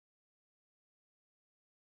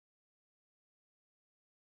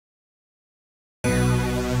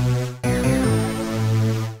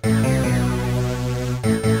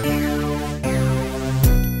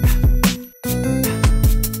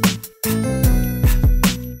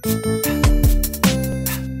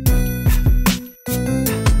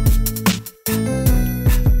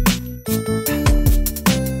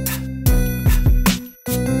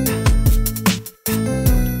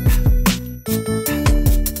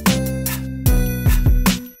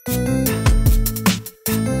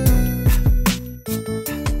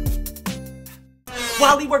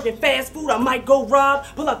working fast food, I might go rob.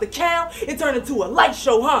 Pull out the cow, it turned into a light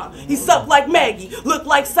show, huh? He sucked like Maggie, looked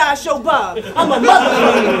like Sideshow Bob. I'm a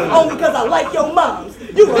mother only cause I like your moms.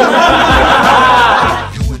 You in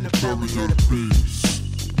the belly of the beast.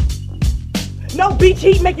 No beach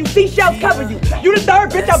heat make you seashells cover you. You the third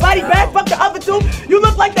bitch, your body bag, fuck the other two. You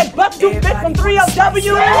look like that buck-tooth bitch from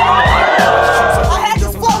 3LW. I had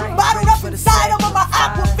this float bottled up inside over my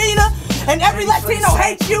Aquafina. And every Latino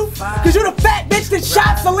hates you, cause you the fat bitch that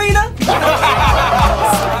shot Selena.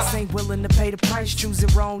 Ain't willing to pay the price, choosing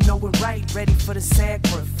wrong, knowing right. Ready for the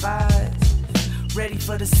sacrifice. Ready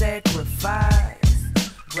for the sacrifice.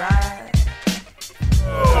 Right.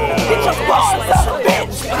 Get your balls up,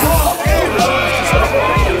 bitch!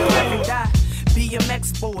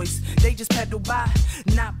 BMX boys, they just pedal by,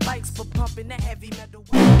 not bikes for pumping the heavy metal.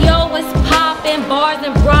 Yo, what's poppin'?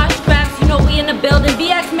 Barzandbrastrapz, you know we in the building.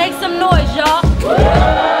 BX, make some noise, y'all.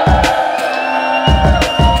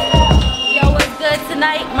 Yo, what's good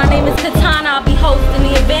tonight? My name is Katana. I'll be hosting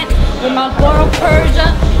the event with my girl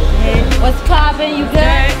Persia. What's poppin'? You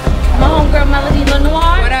good? My homegirl Melody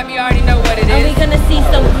Lenoir. What up? You already know what it is. And we're gonna see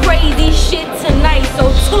some crazy shit tonight,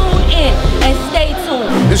 so tune in and stay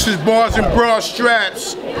tuned. This is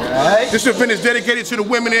Barzandbrastrapz. This event is dedicated to the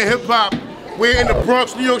women in hip-hop. We're in the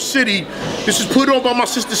Bronx, New York City. This is put on by my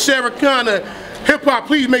sister Sarah Connor. Hip-hop,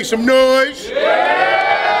 please make some noise.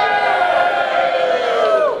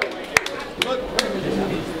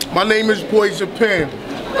 My name is Poisen Pen.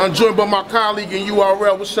 I'm joined by my colleague in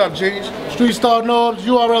URL. What's up, James? Street Star Norbs,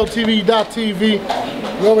 URLTV.tv.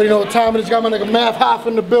 You already know what time it is. Got my nigga Math Hoff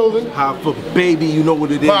in the building. Hoff for baby, you know what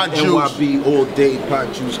it is. Pot juice. NYB all day,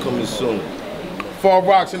 pot juice coming soon. Far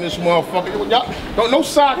Rocks in this motherfucker. Y'all, no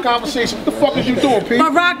side conversation. What the fuck is you doing, Pete? My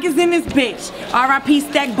rock is in this bitch. R.I.P.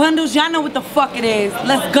 Stack Bundles, y'all know what the fuck it is.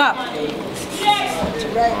 Let's go.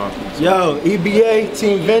 Yo, EBA,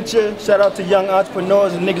 Team Venture, shout out to young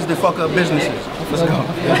entrepreneurs and niggas that fuck up businesses. Let's go.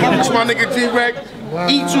 It's my nigga D-Rec.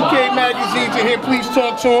 E2K magazines in here, please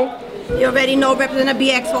talk to him. You already know, representing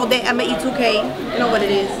BX all day. I'm at E2K. You know what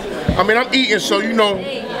it is. I mean, I'm eating, so you know.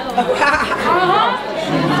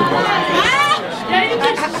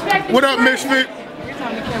 What up, Misfit?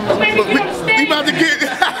 We about to get.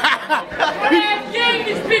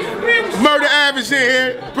 Murder Ave is in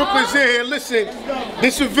here. Brooklyn's in here. Listen,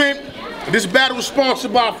 this event, this battle is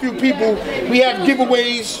sponsored by a few people. We have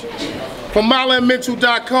giveaways from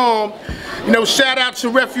MileandMental.com. You know, shout out to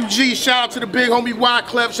Refugees, shout out to the big homie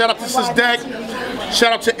Wyclef, shout out to Sysdeck,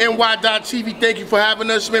 shout out to NY.TV. Thank you for having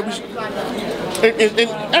us, man. And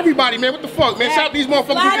everybody, man, what the fuck, man? Shout out these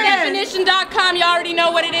motherfuckers. FlyDefinition.com, you already know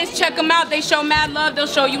what it is. Check them out. They show mad love. They'll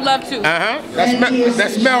show you love too.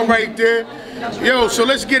 That's Mel right there. Yo, so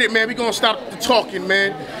let's get it, man. We're gonna stop the talking,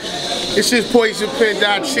 man. This is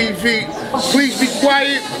PoisenPen.tv. Please be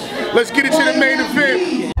quiet. Let's get it to the main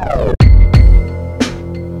event.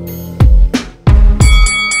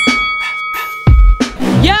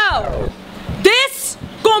 Yo, this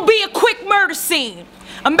gonna be a quick murder scene.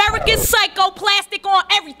 American Psycho, plastic on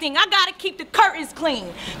everything. I gotta keep the curtains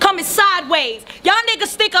clean. Coming sideways. Y'all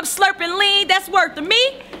niggas think I'm slurping lean, that's worth to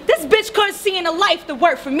me. This bitch couldn't see in a life that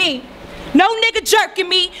worked for me. No nigga jerking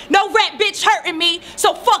me, no rap bitch hurting me,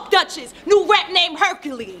 so fuck Duchess, new rap named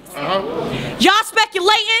Hercules. Y'all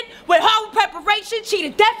speculating with horrible preparation,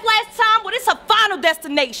 cheated death last time, well it's her final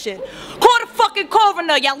destination. Call the fucking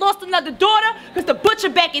coroner, y'all lost another daughter, cause the butcher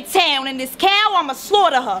back in town, and this cow, I'ma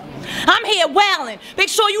slaughter her. I'm here wailing, make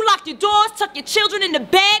sure you lock your doors, tuck your children in the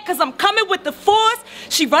bed, cause I'm coming with the force.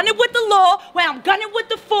 She running with the law, where I'm gunning with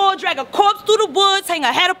the four, drag a corpse through the woods, hang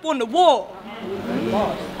her head up on the wall.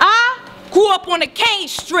 I grew up on the cane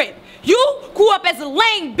strip. You grew up as a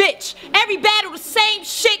lame bitch. Every battle the same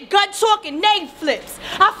shit, gun talk and name flips.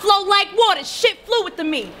 I flow like water, shit fluid to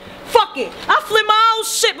me. Fuck it, I flip my own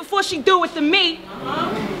shit before she do it to me.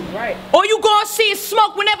 Right. All you gonna see is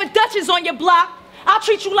smoke whenever Dutch is on your block. I'll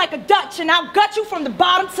treat you like a Dutch and I'll gut you from the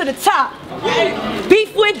bottom to the top.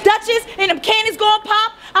 Beef with Dutches and them cannons gonna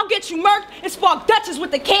pop. I'll get you murked and spark Dutches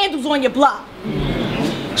with the candles on your block.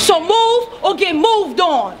 So move or get moved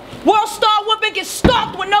on. World star whooping get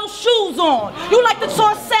stalked with no shoes on. You like the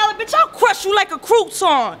tossed salad, bitch, I'll crush you like a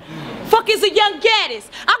crouton. Fuck is a young Gaddis.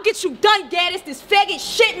 I'll get you done, Gaddis. This faggot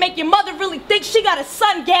shit make your mother really think she got a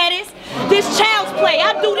son, Gaddis. This child's play.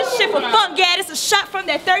 I do this shit for fun, Gaddis. A shot from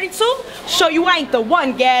that 32. Show you I ain't the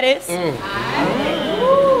one, Gaddis.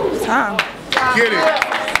 It's time. Get it.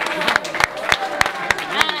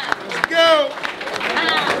 Let's go.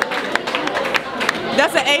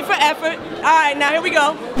 That's an A for effort. All right, now here we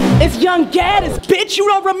go. It's Young Gaddis, bitch. You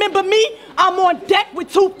don't remember me? I'm on deck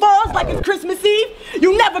with 2 4s like it's Christmas Eve.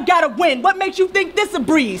 You never gotta win. What makes you think this a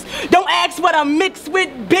breeze? Don't ask what I'm mixed with,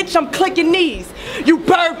 bitch. I'm clicking knees. You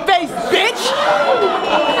bird-faced bitch.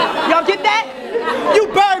 Y'all get that? You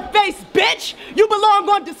bird-faced bitch. You belong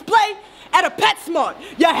on display at a PetSmart.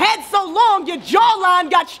 Your head's so long, your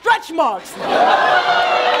jawline got stretch marks.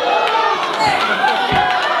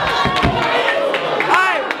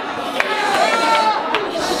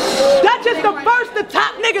 Duchess the first to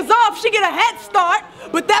top niggas off, she get a head start,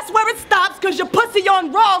 but that's where it stops, cause your pussy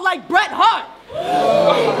on raw like Bret Hart.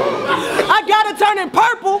 I gotta turn in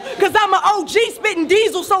purple, cause I'm an OG spitting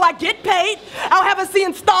diesel, so I get paid. I'll have her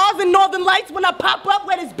seeing stars and northern lights when I pop up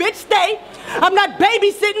where this bitch stay. I'm not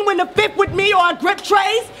babysitting when the fifth with me or I grip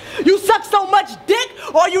trays. You suck so much dick,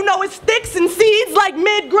 or you know it sticks and seeds like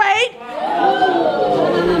mid-grade.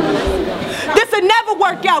 This'll never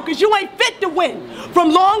work out, cause you ain't fit to win.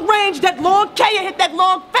 From long range, that long K hit that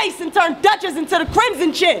long face and turned Duchess into the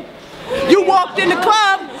Crimson Chin. You walked in the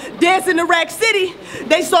club, dancing to Rack City,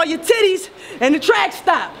 they saw your titties and the track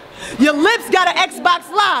stopped. Your lips got an Xbox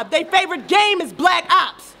Live, their favorite game is Black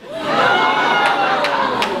Ops.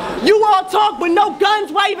 You all talk with no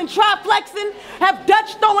guns, why even try flexing? Have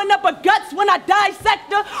Dutch throwing up a guts when I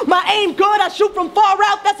dissect her. My aim good, I shoot from far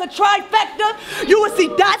out, that's a trifecta. You will see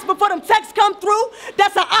dots before them texts come through,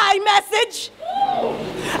 that's an iMessage.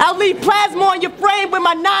 I'll leave plasma on your frame when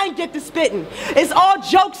my 9 get to spitting. It's all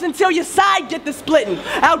jokes until your side get to splitting.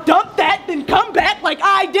 I'll dump that, then come back like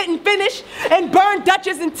I didn't finish and burn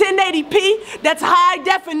Duchess in 1080p. That's high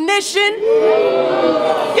definition.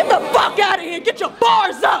 Get the fuck out of here. Get your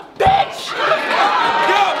bars up, bitch. Yo,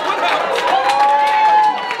 what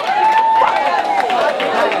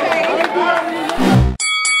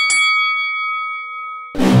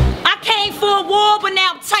I came for a war, but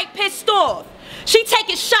now I'm tight pissed off. She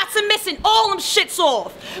taking shots and missing all them shits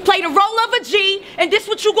off. Play the role of a G, and this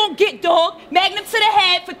what you gon' get, dog. Magnum to the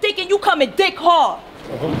head for thinking you coming dick hard.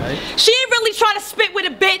 She ain't really trying to spit with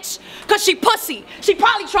a bitch, cause she pussy. She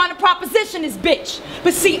probably trying to proposition this bitch.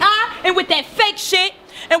 But see, I ain't with that fake shit,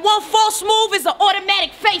 and one false move is an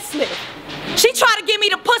automatic facelift. She try to give me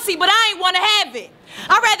the pussy, but I ain't wanna have it.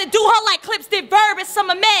 I'd rather do her like Clips did Verb and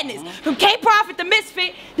Summer Madness. From K-Profit to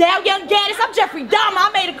Misfit, now Young Gaddis, I'm Jeffrey Dahmer. I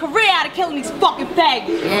made a career out of killing these fucking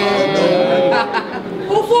faggots.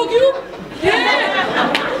 Who fuck you?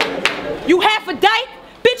 Yeah. You half a dyke?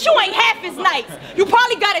 Bitch, you ain't half as nice. You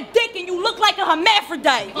probably got a dick and you look like a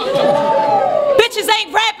hermaphrodite. Bitches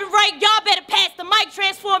ain't rapping right, y'all better pass the mic,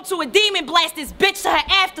 transform to a demon, blast this bitch to her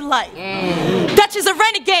afterlife. Dutch is a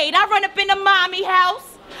renegade, I run up in the mommy house.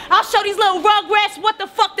 I'll show these little rugrats what the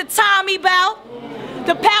fuck the Tommy about.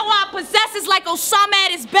 The power I possess is like Osama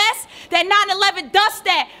at his best. That 9/11 dust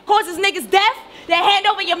that causes niggas death. That hand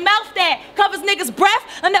over your mouth that covers niggas' breath.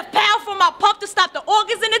 Enough power for my puck to stop the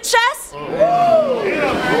organs in the chest.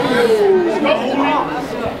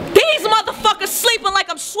 These motherfuckers sleeping like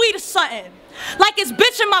I'm sweet or something. Like it's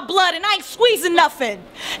bitch in my blood and I ain't squeezing nothing.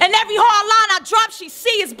 And every hard line I drop she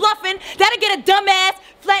see is bluffing. That'll get a dumbass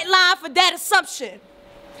flat line for that assumption.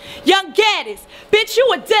 Young Gaddis, bitch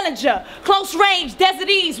you a Dillinger. Close range, Desert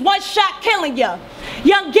Ease, one shot killing ya.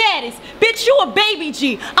 Young Gaddis, bitch you a baby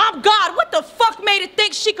G. I'm God, what the fuck made her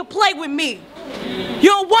think she could play with me? You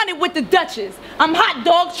don't want it with the Duchess. I'm hot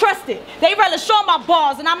dog, trust it. They relish all my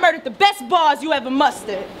bars and I murdered the best bars you ever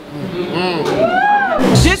mustered.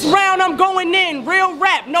 This round I'm going in, real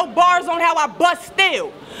rap, no bars on how I bust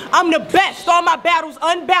still. I'm the best, all my battles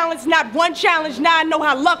unbalanced, not one challenge, now I know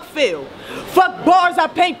how luck feel. Fuck bars, I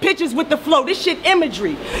paint pictures with the flow, this shit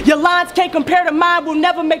imagery. Your lines can't compare to mine, will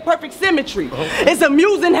never make perfect symmetry. It's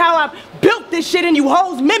amusing how I built this shit and you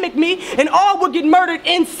hoes mimic me, and all will get murdered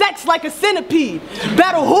in sex like a centipede.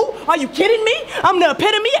 Battle who? Are you kidding me? I'm the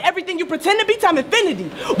epitome of everything you pretend to be time infinity.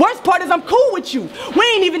 Worst part is I'm cool with you, we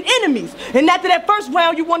ain't even enemies. And after that first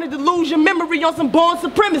round you wanted to lose your memory on some born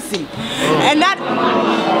supremacy. And that...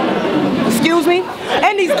 Excuse me?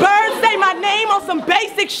 And these birds say my name on some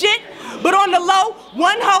basic shit, but on the low,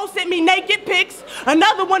 one hoe sent me naked pics,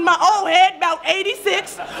 another one my old head, about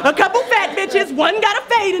 86, a couple fat bitches, one got a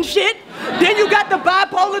fade and shit, then you got the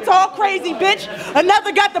bipolar tall crazy bitch,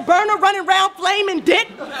 another got the burner running around flaming dick.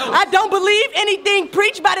 I don't believe anything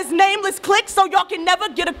preached by this nameless clique, so y'all can never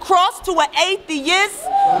get across to an atheist.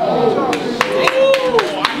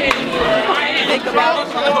 Think about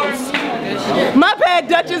it. My bad,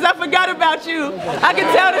 Duchess, I forgot about you. I can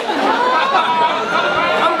tell that.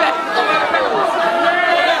 I'm back.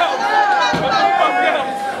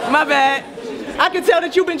 My bad. I can tell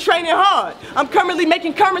that you've been training hard. I'm currently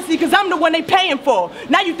making currency because I'm the one they paying for.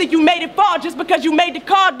 Now you think you made it far just because you made the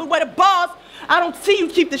card, but where the bars, I don't see you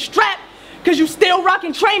keep the strap because you still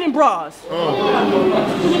rocking training bras.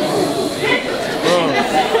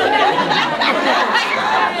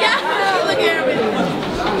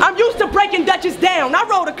 I'm used to breaking Dutches down. I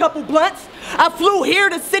rolled a couple blunts. I flew here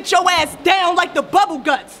to sit your ass down like the bubble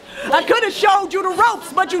guts. I could have showed you the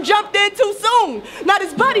ropes, but you jumped in too soon. Now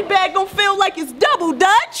this body bag gon' feel like it's double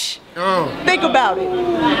Dutch. Think about it.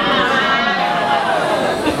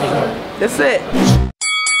 That's it.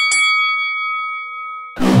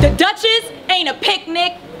 The Duchess ain't a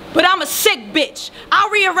picnic, but I'm a sick bitch.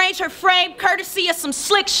 I'll rearrange her frame courtesy of some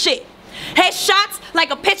slick shit. Headshots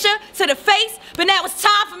like a picture to the face, but now it's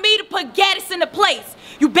time for me to put Gaddis into place.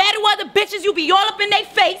 You battle other bitches, you be all up in their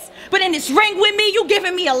face, but in this ring with me, you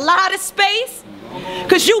giving me a lot of space.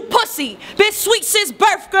 Cause you pussy, been sweet since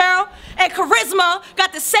birth, girl, and charisma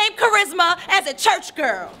got the same charisma as a church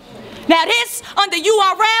girl. Now this under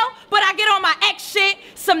URL, but I get on my X shit,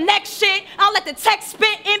 some next shit. I'll let the text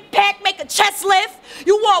spit, impact, make a chest lift.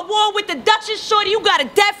 You want war with the Duchess, shorty, you got a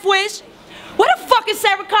death wish. Where the fuck is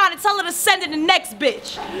Sarah Khan and tell her to send it the next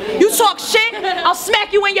bitch? You talk shit, I'll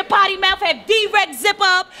smack you in your potty mouth, have D-Rex zip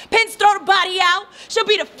up, Pins throw the body out. She'll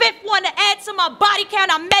be the 5th one to add to my body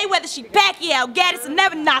count. I'm Mayweather, she Pacquiao. Gaddis will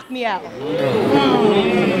never knock me out.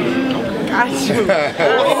 Got you.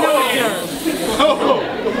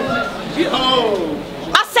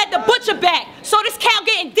 I set the butcher back, so this cow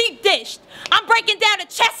getting deep dished. I'm breaking down the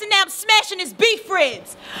chest and now I'm smashing his beef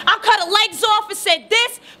ribs. I cut her legs off and said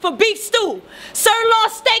this for beef stew. Sirloin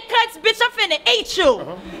steak cuts, bitch, I'm finna eat you.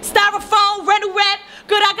 Styrofoam, rental wrap,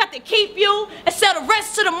 good I got to keep you. And sell the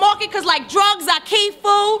rest to the market cause like drugs I keep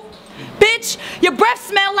food. Bitch, your breath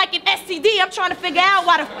smell like an STD. I'm trying to figure out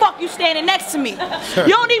why the fuck you standing next to me. You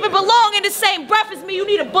don't even belong in the same breath as me. You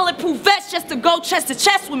need a bulletproof vest just to go chest to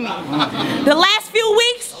chest with me. The last few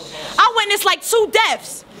weeks, I witnessed like 2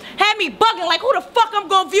 deaths. Had me bugging like who the fuck I'm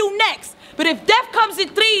gonna view next. But if death comes in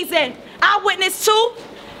 3s and I witness 2,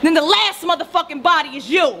 then the last motherfucking body is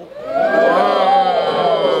you.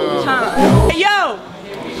 Hey, yo.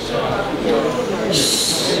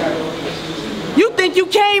 You think you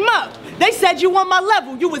came up. They said you on my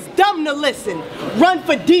level. You was dumb to listen. Run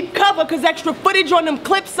for deep cover cause extra footage on them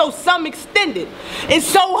clips so some extended. It's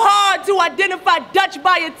so hard to identify Dutch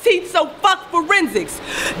by your teeth, so fuck forensics.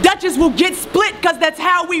 Dutches will get split cause that's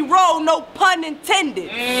how we roll, no pun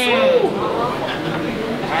intended.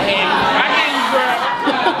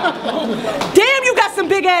 Damn, you got some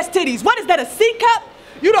big ass titties. What is that, a C cup?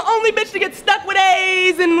 You the only bitch to get stuck with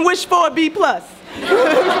A's and wish for a B+.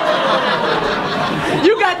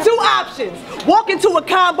 You got 2 options. Walk into a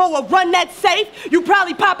combo or run that safe. You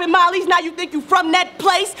probably popping mollies, now you think you from that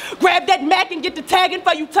place. Grab that Mac and get the tagging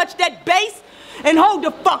before you touch that base. And hold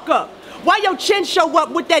the fuck up. Why your chin show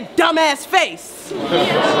up with that dumbass face?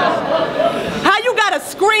 How you got a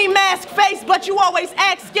scream mask face but you always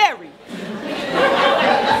act scary?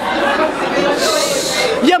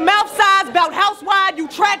 Your mouth size about house wide, you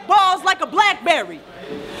track balls like a Blackberry.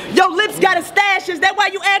 Your lips got a stash, is that why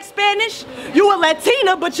you act Spanish? You a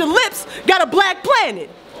Latina, but your lips got a black planet.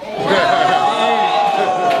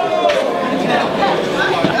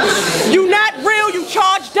 You not real, you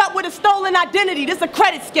charged up with a stolen identity. This a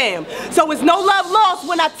credit scam. So it's no love lost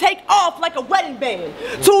when I take off like a wedding band.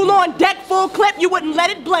 Tool on deck, full clip, you wouldn't let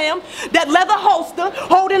it blam. That leather holster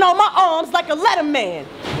holding on my arms like a letterman.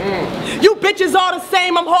 You bitches all the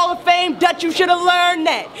same, I'm Hall of Fame. Dutch, you should've learned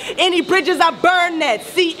that. Any bridges, I burn that.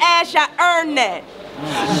 See ash, I earn that.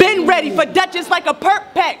 Been ready for Duchess like a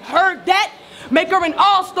perk pack. Heard that? Make her an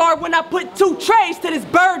all-star when I put 2 trays to this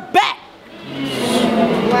bird back.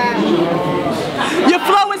 Your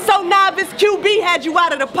flow is so novice, QB had you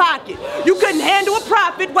out of the pocket. You couldn't handle a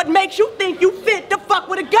profit. What makes you think you fit to fuck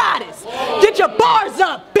with a goddess? Get your bars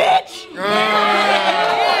up, bitch!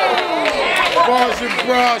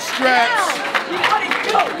 Barzandbrastrapz.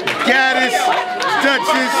 Gaddis,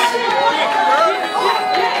 Duchess.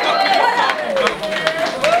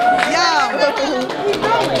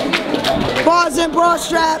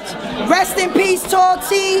 Barzandbrastrapz. Rest in peace, Tall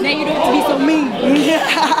T. Now you don't have to be so mean.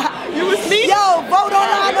 You was me? Yo, vote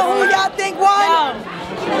online on who y'all think won. I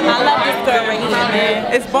love this girl right here,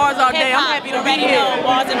 man. It's bars all day. I'm happy to be here.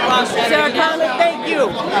 Sarah Connor, thank you.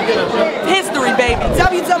 History, baby.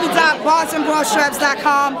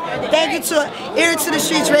 www.barzandbrastrapz.com. Thank you to Ear to the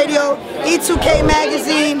Streets Radio, E2K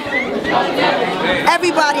Magazine.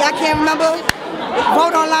 Everybody, I can't remember.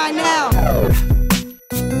 Vote online now.